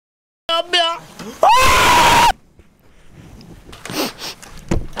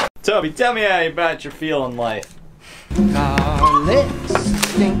Toby, tell me how about your feeling life. Garlic's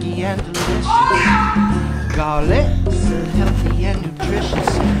stinky and delicious. Garlic's healthy and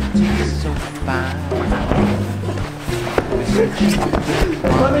nutritious. Tastes so fine.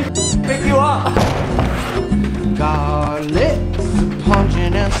 Let me pick you up. Garlic's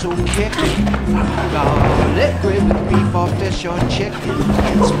pungent and so kicking. Garlic great with beef or fish or chicken.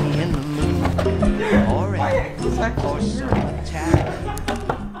 Gets me in the mood. Alright. Or some Italian.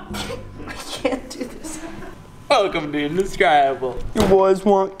 I can't do this. Welcome to Indescribable. You boys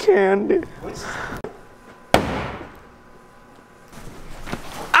want candy.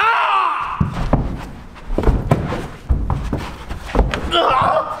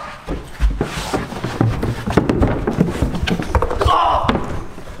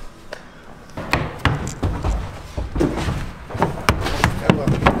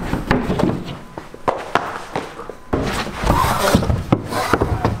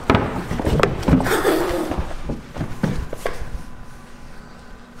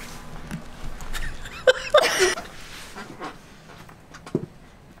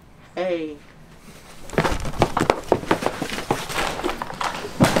 Hey.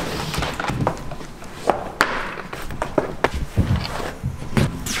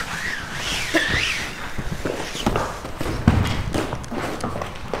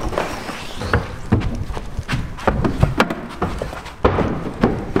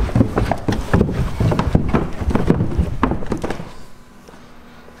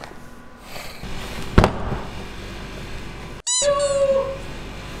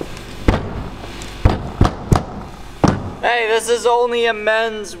 Hey, this is only a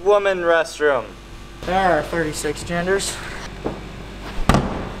men's woman restroom. There are 36 genders.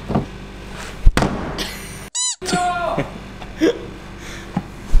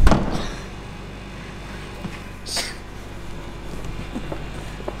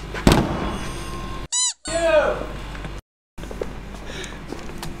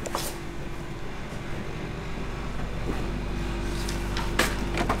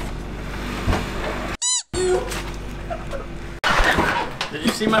 Did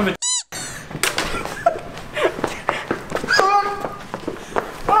you see my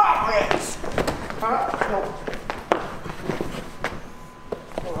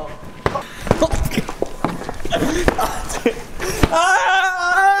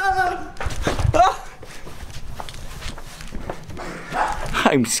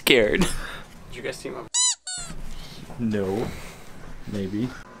I'm scared. Did you guys see my No. Maybe.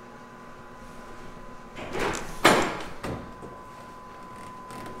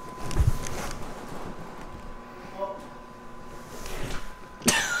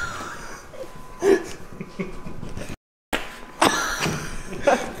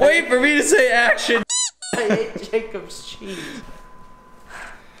 Wait for me to say action. I ate Jacob's cheese.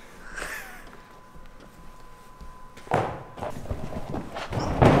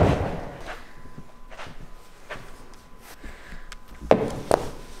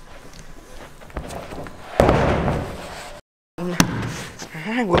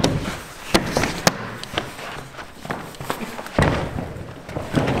 I would.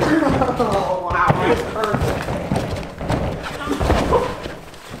 Oh wow, that's perfect.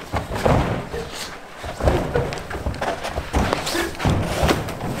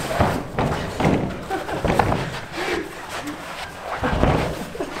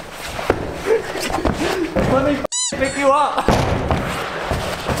 Let me pick you up.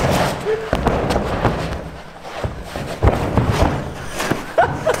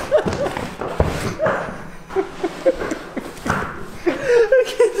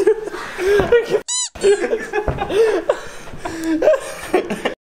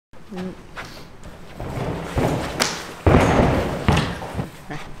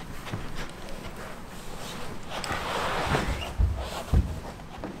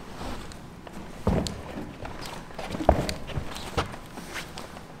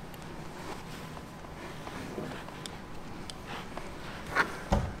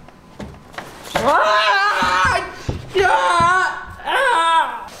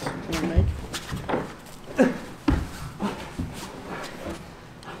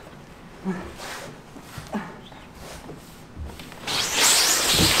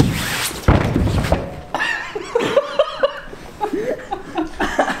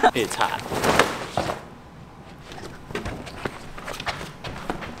 It's hot.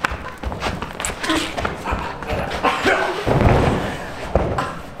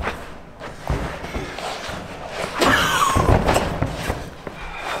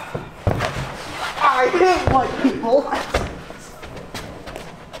 I hate white people.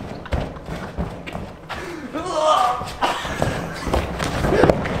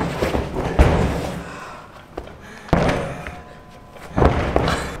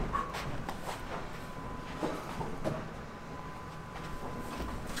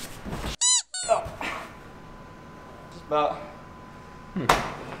 Just about.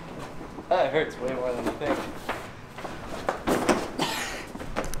 That hurts way more than you think.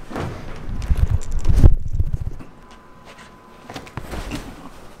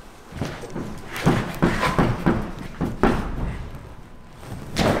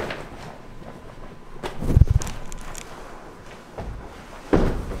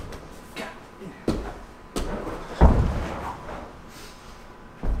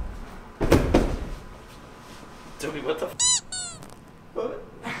 Toby, what the f? What?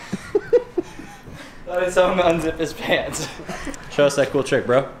 Thought I saw him unzip his pants. Show us that cool trick,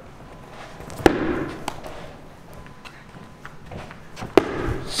 bro.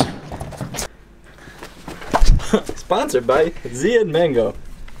 Sponsored by Zia and Mango.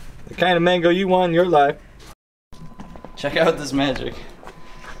 The kind of mango you want in your life. Check out this magic.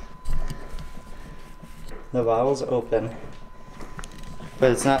 The bottle's open,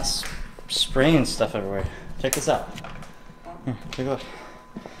 but it's not spraying stuff everywhere. Check this out. Here, take a look.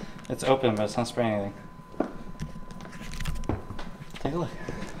 It's open, but it's not spraying anything. Take a look.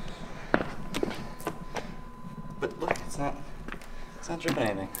 But look, it's not dripping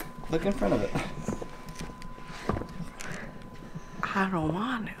anything. Look in front of it. I don't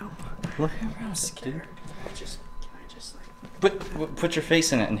want to. Look in front. I'm scared. Can I just like put your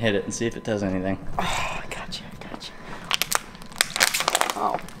face in it and hit it and see if it does anything. Oh, I got you.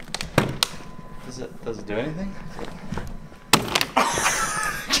 Oh. Does it do anything?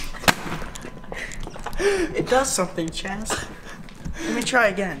 It does something, Chaz. Let me try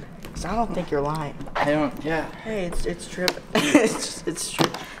again. Cause I don't think you're lying. I don't. Yeah. Hey, it's dripping. it's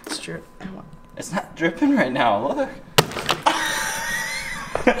dripping. It's not dripping right now. Look.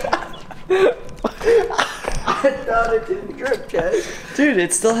 I thought it didn't drip, Chaz. Dude,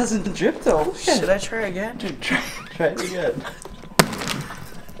 it still hasn't dripped though. Should I try again? Dude, try it again.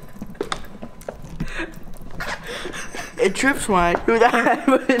 It drips when I do that,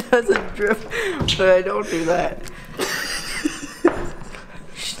 but it doesn't drip when I don't do that.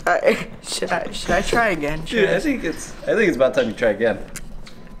 Should I try again? Dude, I think it's about time you try again.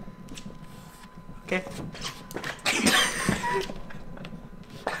 Okay.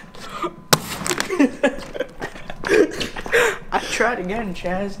 I tried again,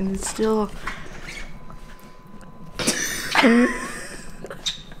 Chaz, and it's still.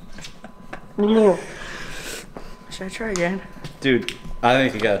 Should I try again? Dude, I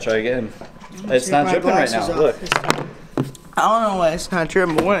think you gotta try again. It's not dripping right now. Look. I don't know why it's not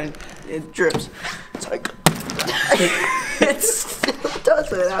dripping, but when it drips, it's like it still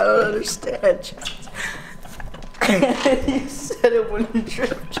doesn't. I don't understand. You said it wouldn't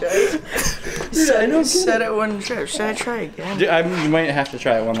drip, Chaz. You said it wouldn't drip. Should I try again? Dude, you might have to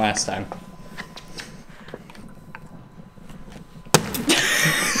try it one last time.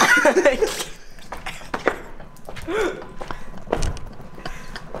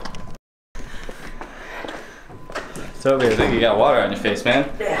 Toby, I think you got water on your face, man.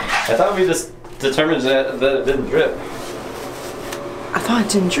 Yeah. I thought we just determined that it didn't drip. I thought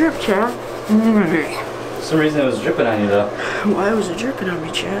it didn't drip, Chad. For some reason it was dripping on you, though. Why was it dripping on me,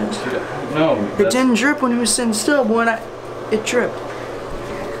 Chad? No. It didn't drip when he was sitting still, but when it dripped.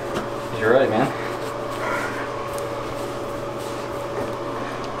 You're right, man.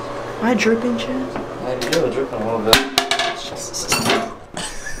 Am I dripping, Chad? I do, dripping a little bit.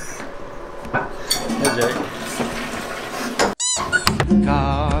 Hey, Jake.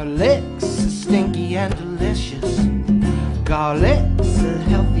 Garlic's stinky and delicious. Garlic's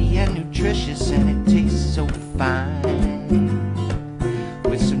healthy and nutritious, and it tastes so fine.